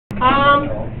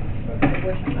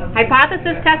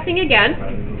Hypothesis testing again.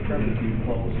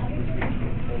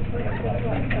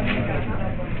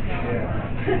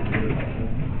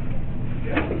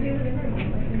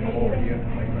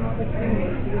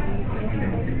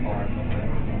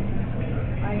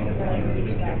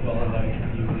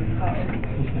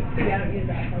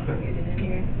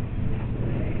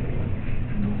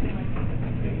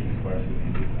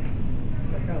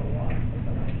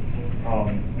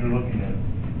 You're looking at.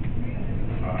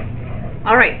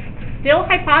 All right. Still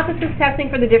hypothesis testing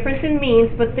for the difference in means,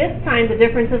 but this time the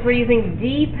difference is we're using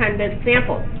dependent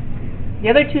samples. The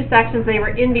other two sections, they were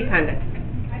independent.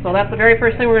 So that's the very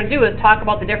first thing we're going to do is talk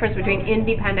about the difference between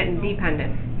independent and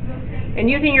dependent. And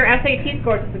using your SAT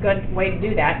scores is a good way to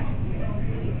do that.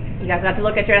 You guys have to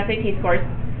look at your SAT scores.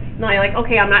 Now you're like,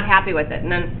 okay, I'm not happy with it.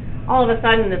 And then all of a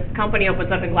sudden this company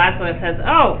opens up in Glasgow and says,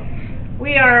 oh,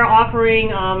 we are offering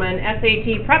an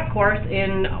SAT prep course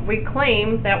and we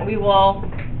claim that we will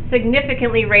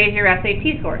significantly raise your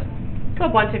SAT scores. So a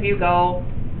bunch of you go,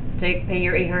 pay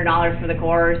your $800 for the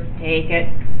course, take it,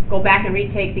 go back and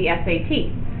retake the SAT.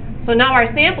 So now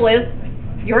our sample is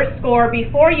your score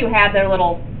before you had their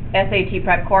little SAT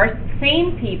prep course.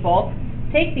 Same people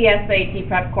take the SAT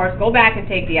prep course, go back and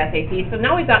take the SAT. So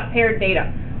now we've got paired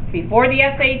data before the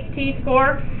SAT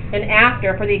score and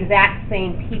after for the exact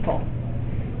same people.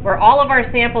 Where all of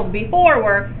our samples before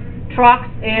were trucks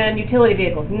and utility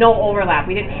vehicles, no overlap.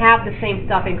 We didn't have the same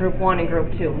stuff in group 1 and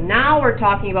group 2. Now we're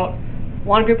talking about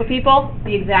one group of people,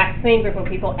 the exact same group of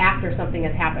people after something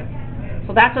has happened.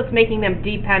 So that's what's making them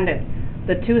dependent.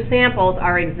 The two samples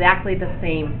are exactly the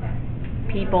same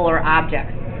people or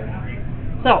objects.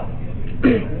 So,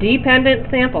 dependent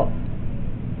samples.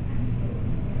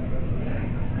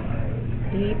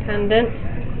 Dependent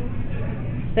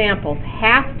samples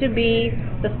have to be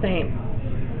the same.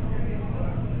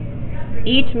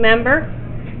 Each member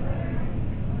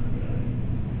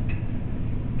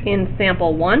in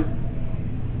sample 1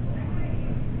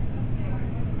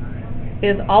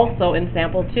 is also in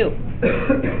sample 2.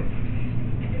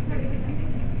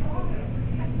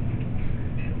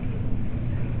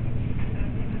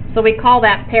 So we call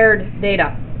that paired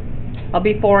data, a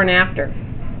before and after.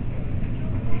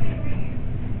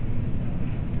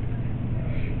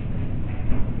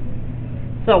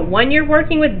 So when you're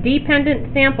working with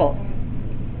dependent samples,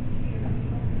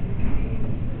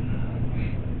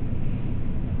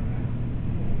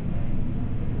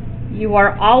 you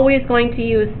are always going to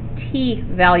use t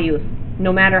values,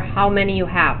 no matter how many you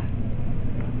have.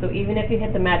 So even if you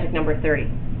hit the magic number 30.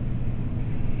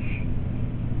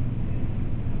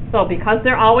 So because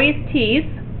they're always t's,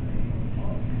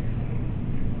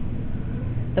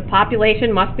 the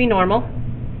population must be normal.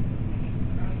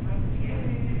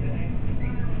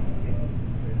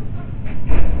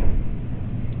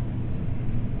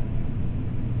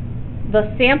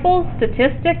 The sample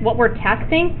statistic, what we're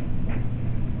testing,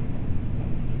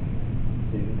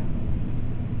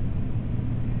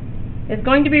 is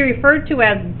going to be referred to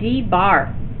as D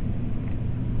bar.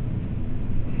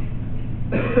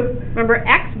 Remember,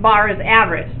 X bar is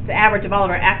average. It's the average of all of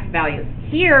our X values.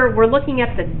 Here, we're looking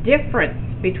at the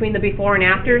difference between the before and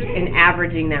afters and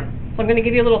averaging them. So I'm going to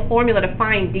give you a little formula to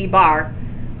find D bar,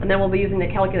 and then we'll be using the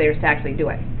calculators to actually do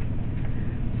it.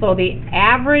 So the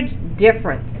average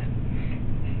difference,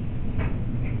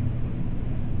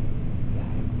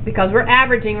 because we're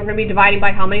averaging, we're going to be dividing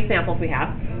by how many samples we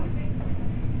have.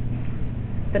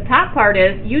 The top part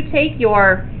is, you take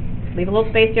your, leave a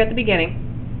little space here at the beginning,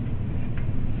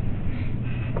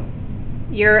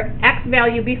 your X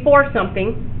value before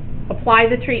something, apply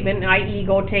the treatment, i.e.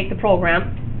 go take the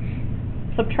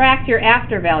program, subtract your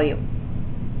after value.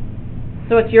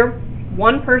 So it's your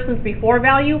one person's before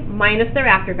value minus their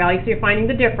after value, so you're finding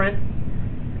the difference,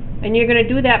 and you're going to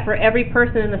do that for every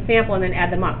person in the sample and then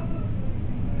add them up.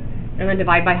 And then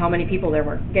divide by how many people there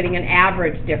were, getting an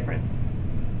average difference.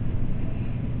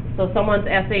 So someone's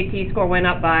SAT score went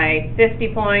up by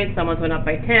 50 points, someone's went up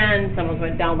by 10, someone's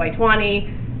went down by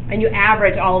 20, and you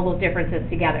average all of those differences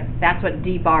together. That's what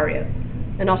D bar is.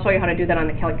 And I'll show you how to do that on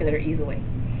the calculator easily.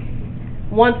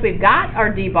 Once we've got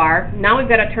our D bar, now we've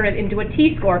got to turn it into a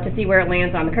T score to see where it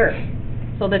lands on the curve.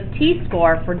 So the T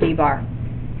score for D bar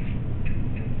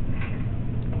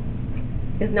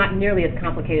is not nearly as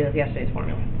complicated as yesterday's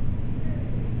formula.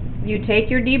 You take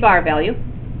your D bar value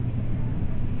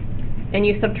and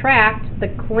you subtract the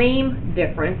claim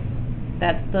difference,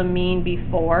 that's the mean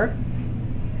before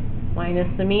minus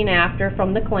the mean after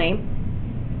from the claim.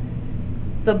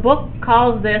 The book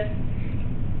calls this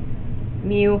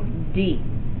mu D,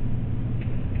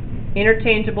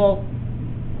 interchangeable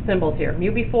symbols here.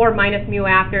 Mu before minus mu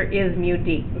after is mu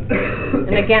d.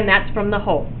 And again, that's from the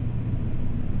whole.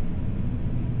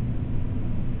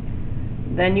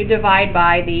 Then you divide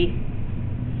by the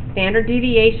standard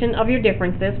deviation of your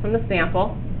differences from the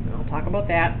sample, and I'll talk about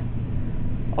that,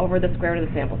 over the square root of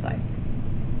the sample size.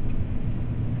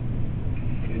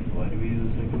 Okay, so why do we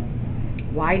use the second one?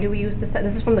 Why do we use this?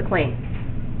 This is from the claim.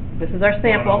 This is our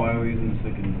sample. Why are we using the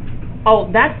second one? Oh,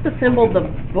 that's the symbol the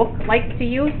book likes to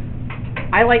use.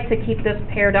 I like to keep this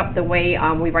paired up the way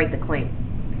we write the claim.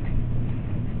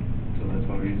 So that's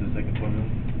why we use the second formula?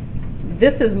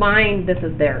 This is mine, this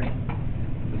is theirs.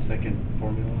 The second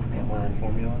formula? The whole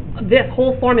formula? This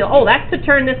whole formula, oh, that's to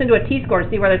turn this into a t-score to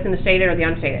see whether it's in the shaded or the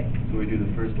unshaded. So we do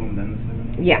the first one, then the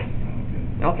second one? Yes.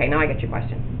 Oh, okay. Okay, now I get your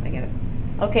question. I get it.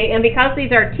 Okay, and because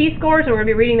these are t-scores, and we're going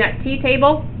to be reading that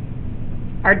t-table,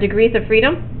 our degrees of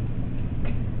freedom,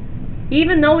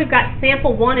 even though we've got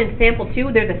sample 1 and sample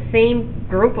 2, they're the same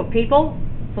group of people,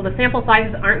 so the sample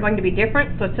sizes aren't going to be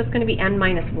different, so it's just going to be n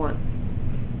minus 1.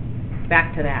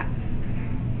 Back to that.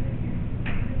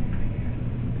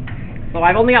 So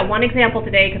I've only got one example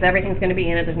today because everything's going to be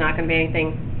in it. There's not going to be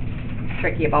anything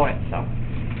tricky about it. So,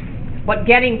 but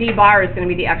getting D bar is going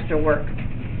to be the extra work.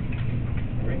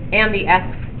 And the S. So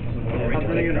are we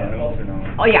turning in our notes or no?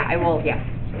 Oh yeah, I will, yeah.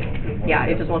 So, Yeah,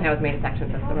 it just won't have as many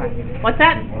sections as the rest. What's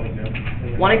that?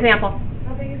 One example.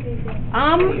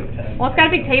 Well, it's got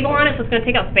a big table on it, so it's going to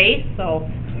take up space, so.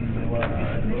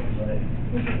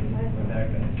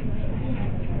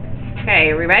 Okay,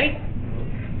 are we ready?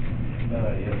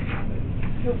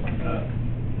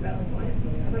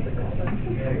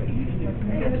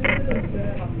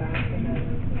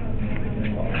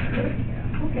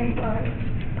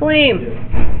 Claim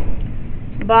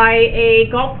by a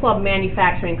golf club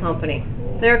manufacturing company.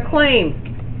 Their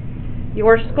claim: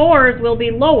 your scores will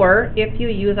be lower if you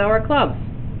use our clubs.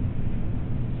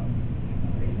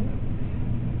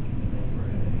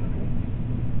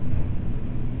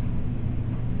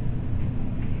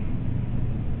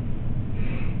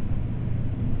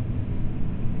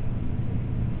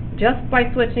 Just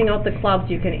by switching out the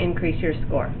clubs, you can increase your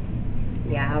score.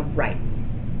 Yeah, right.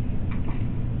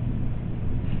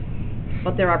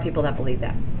 But there are people that believe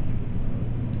that.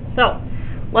 So,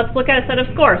 let's look at a set of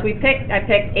scores. I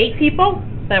picked 8 people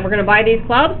that were going to buy these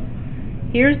clubs.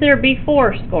 Here's their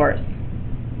before scores.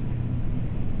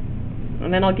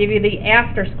 And then I'll give you the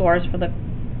after scores for the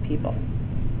people.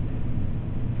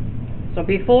 So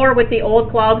before with the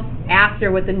old clubs, after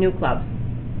with the new clubs.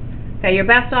 Okay, you're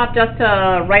best off just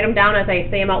to write them down as I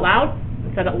say them out loud,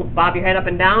 instead of bob your head up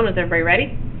and down. Is everybody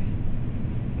ready?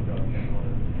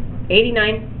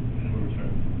 89,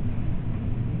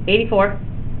 84,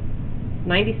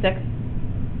 96,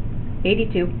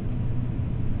 82,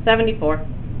 74,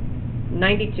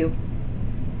 92,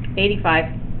 85,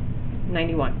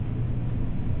 91.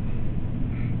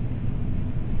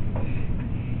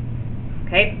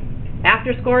 Okay,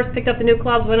 after scores, picked up the new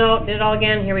clubs, went out, did it all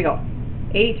again. Here we go.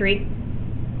 83,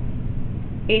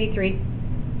 83,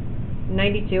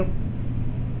 92,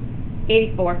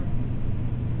 84,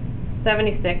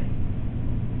 76,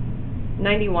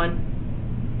 91,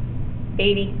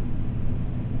 80,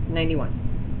 91.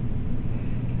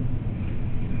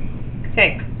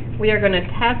 Okay, we are going to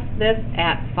test this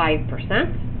at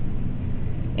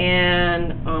 5%,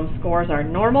 and scores are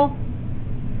normal.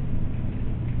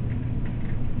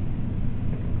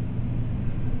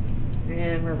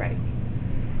 And we're ready.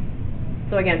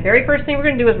 So again, very first thing we're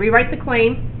going to do is rewrite the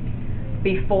claim.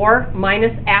 Before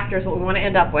minus after is what we want to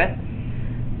end up with.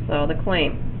 So the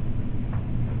claim.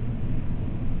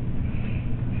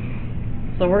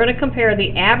 So we're going to compare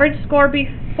the average score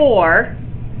before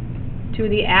to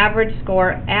the average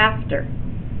score after.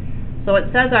 So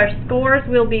it says our scores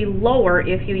will be lower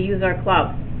if you use our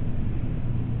clubs.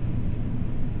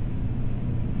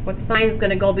 What sign is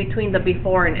going to go between the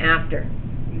before and after?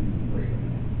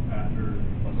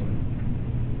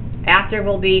 After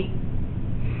will be?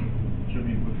 Should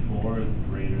be before is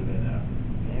greater than after.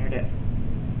 There it is.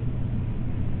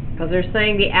 Because they're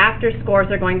saying the after scores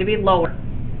are going to be lower.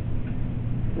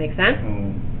 Make sense?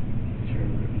 Sure.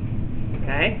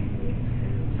 Okay.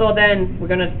 So then we're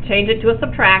going to change it to a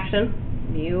subtraction.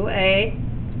 Mu A,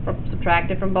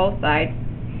 subtract it from both sides.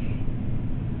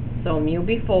 So mu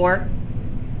before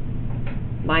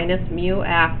minus mu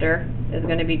after is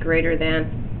going to be greater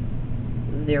than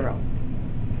 0.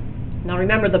 Now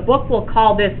remember, the book will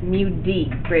call this mu D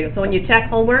greater. So when you check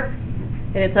homework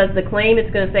and it says the claim, it's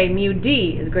going to say mu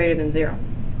D is greater than 0.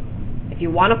 If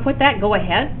you want to put that, go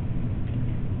ahead.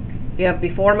 If you have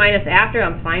before minus after,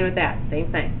 I'm fine with that. Same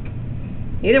thing.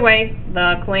 Either way,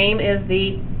 the claim is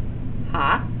the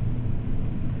ha.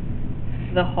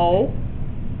 the whole Mhm.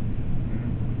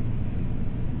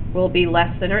 will be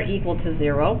less than or equal to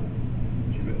 0.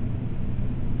 Should be.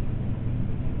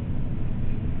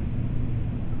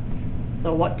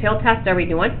 So what tail test are we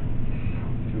doing?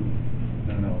 Two.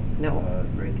 No. No.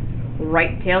 Right tail.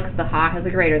 Right tail, because the ha has a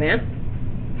greater than.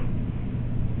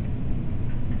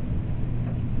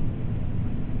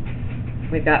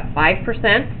 We've got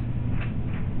 5%.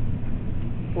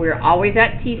 We're always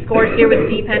at t-scores here with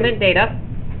dependent data.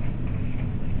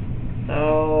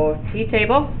 So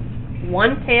t-table,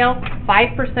 one tail,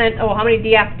 5%. Oh, how many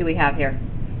DFs do we have here?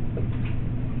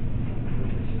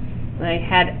 I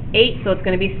had 8, so it's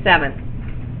going to be 7.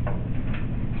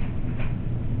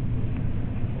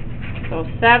 So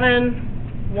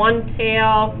 7, one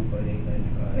tail,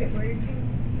 1.895. Wait, where are you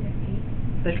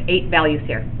taking? there's 8 values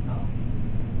here.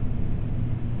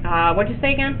 What'd you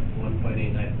say again?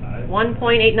 1.895.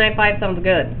 1.895 sounds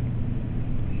good.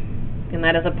 And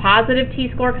that is a positive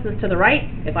t-score because it's to the right.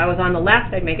 If I was on the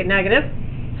left, I'd make it negative.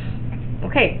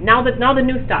 Okay, now the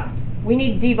new stuff. We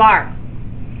need d-bar.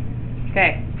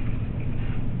 Okay.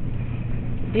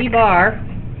 D-bar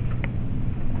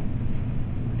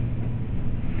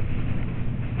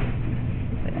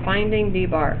finding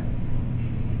D-bar.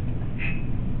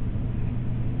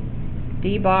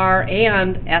 D-bar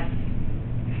and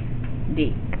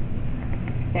SD.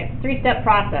 Okay, three-step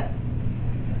process.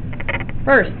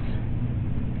 First,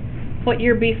 put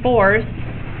your befores,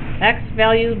 X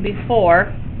values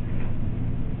before,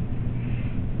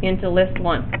 into list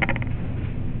 1.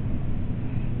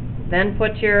 Then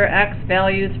put your X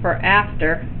values for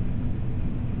after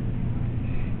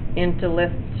into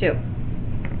list 2.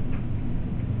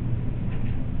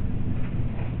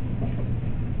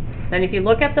 Then if you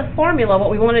look at the formula, what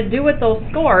we want to do with those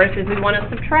scores is we want to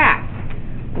subtract.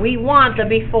 We want the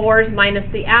befores minus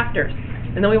the afters.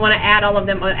 And then we want to add all of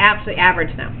them, actually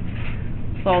average them.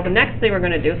 So the next thing we're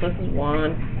going to do, so this is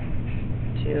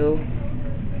 1, 2.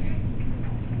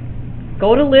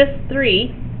 Go to list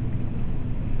 3.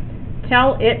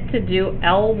 Tell it to do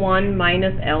L1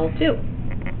 minus L2.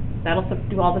 That'll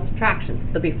do all the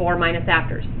subtractions, the before minus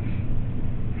afters.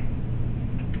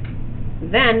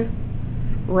 Then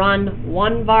run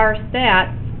one var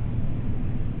stats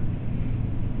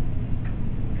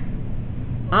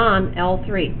on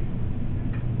L3.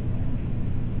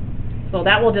 So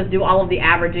that will just do all of the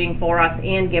averaging for us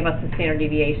and give us the standard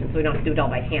deviation, so we don't have to do it all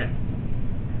by hand.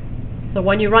 So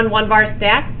when you run one var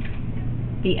stats,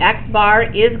 the X bar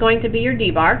is going to be your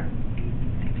D bar,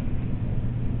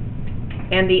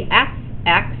 and the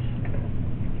SX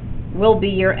will be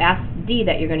your SD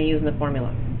that you're going to use in the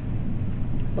formula.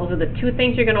 Those are the two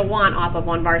things you're going to want off of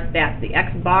one var stats, the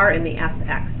X bar and the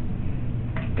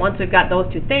SX. Once we've got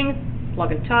those two things,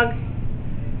 plug and chug,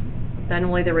 then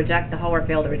we'll either reject the hoe or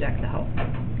fail to reject the hoe.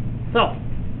 So,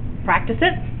 practice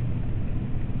it.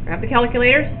 Grab the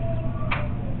calculators.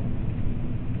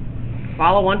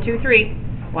 Follow 1, 2, 3.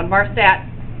 One var stat.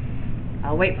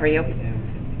 I'll wait for you.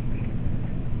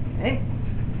 Okay.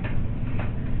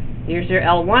 Here's your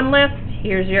L1 list.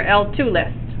 Here's your L2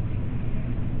 list.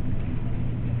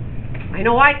 I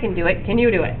know I can do it. Can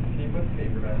you do it? Can you put the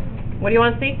paper back? What do you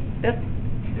want to see? This?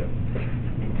 Yep.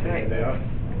 All right. They are.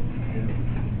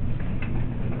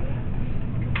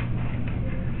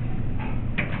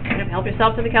 Yep, help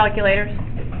yourself to the calculators.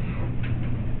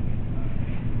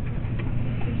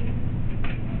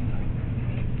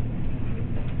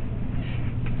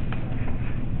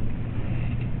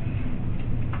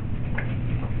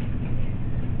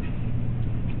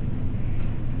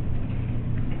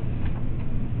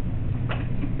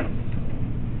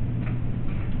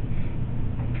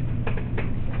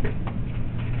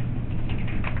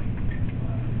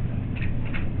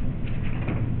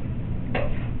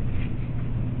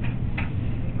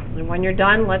 And when you're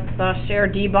done, let's share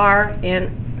D bar and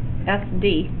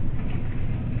SD.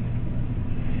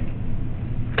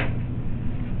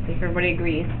 See if everybody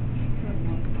agrees.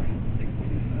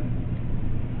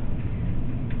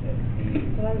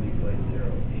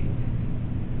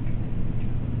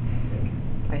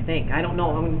 I think. I don't know.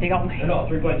 I'm going to dig out my... No,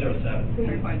 3.07.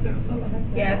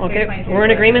 3.07. Yeah. it's Okay, 3.07. we're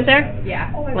in agreement there?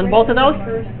 Yeah. On both of those?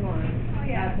 First one. Oh,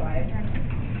 yeah. That's why.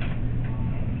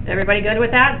 Everybody good with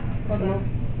that? Hold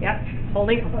on. Yep.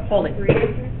 Holding? Holding.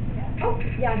 Oh,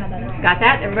 yeah, no, that is. Got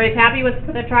that? Everybody's happy with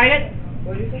that tried it?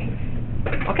 What did you say?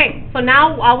 Okay, so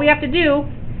now all we have to do,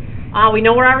 we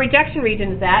know where our rejection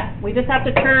region is at. We just have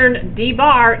to turn D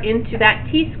bar into that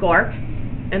t-score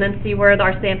and then see where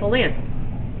our sample lands.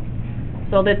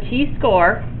 So the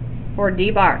t-score for D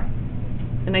bar,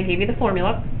 and I gave you the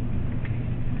formula.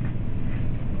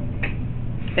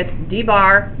 It's D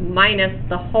bar minus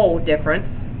the whole difference.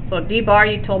 So D bar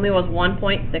you told me was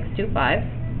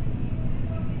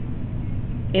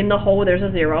 1.625. In the whole there's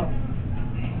a 0.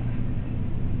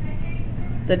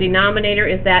 The denominator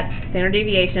is that standard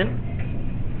deviation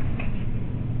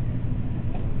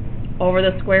over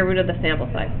the square root of the sample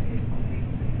size.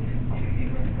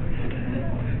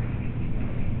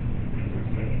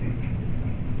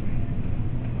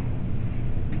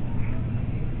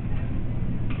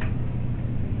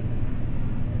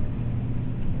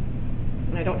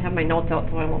 And I don't have my notes out,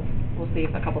 so we'll see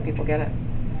if a couple people get it. I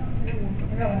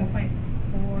got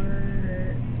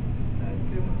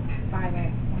 1.458,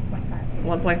 1.50.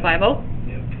 1.50?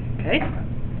 Yep. Okay.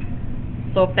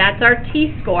 So if that's our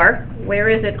T-score, where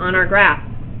is it on our graph?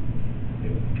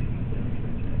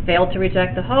 Failed to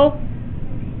reject the hoe.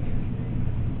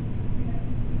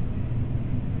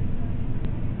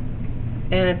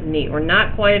 And it's neat. We're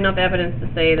not quite enough evidence to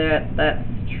say that that's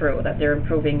true, that they're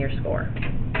improving your score.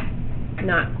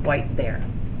 Not quite there.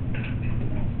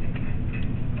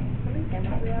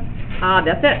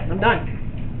 That's it. I'm done.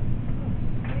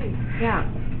 Yeah.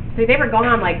 See, they were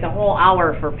gone like the whole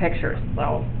hour for pictures,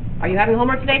 so. Are you having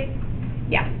homework today?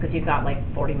 Yeah, because you've got like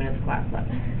 40 minutes of class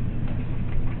left.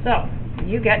 So,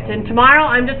 you get to, tomorrow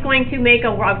I'm just going to make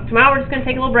tomorrow we're just going to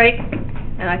take a little break,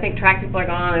 and I think track people are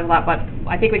gone and a lot, but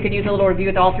I think we could use a little review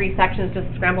with all 3 sections just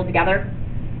scrambled together,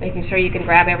 making sure you can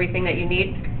grab everything that you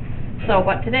need. So,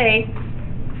 but today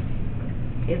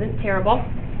isn't terrible.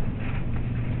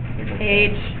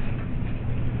 Page,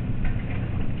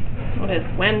 what is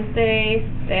Wednesday,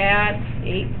 stat,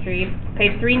 page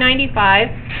 395.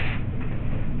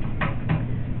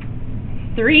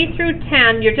 3 through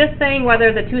 10, you're just saying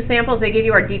whether the 2 samples they give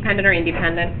you are dependent or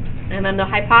independent. And then the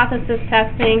hypothesis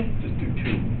testing, Just do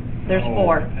 2. there's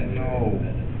 4. No.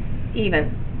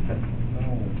 Even.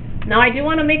 No. Now I do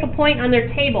want to make a point on their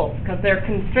tables, because they're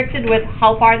constricted with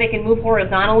how far they can move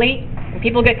horizontally, and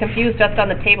people get confused just on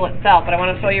the table itself, but I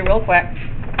want to show you real quick.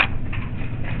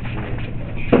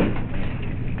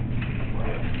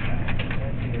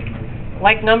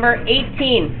 Like number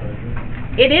 18.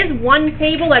 It is one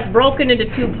table that's broken into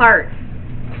 2 parts.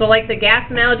 So like the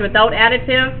gas mileage without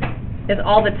additive is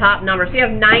all the top numbers. So you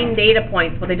have 9 data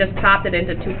points, but they just chopped it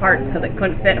into 2 parts because it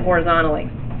couldn't fit horizontally.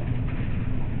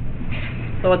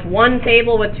 So it's one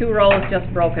table with 2 rows just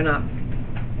broken up.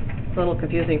 It's a little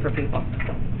confusing for people.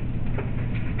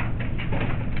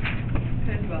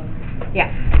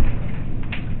 Yeah.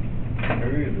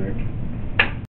 Very good, Rick.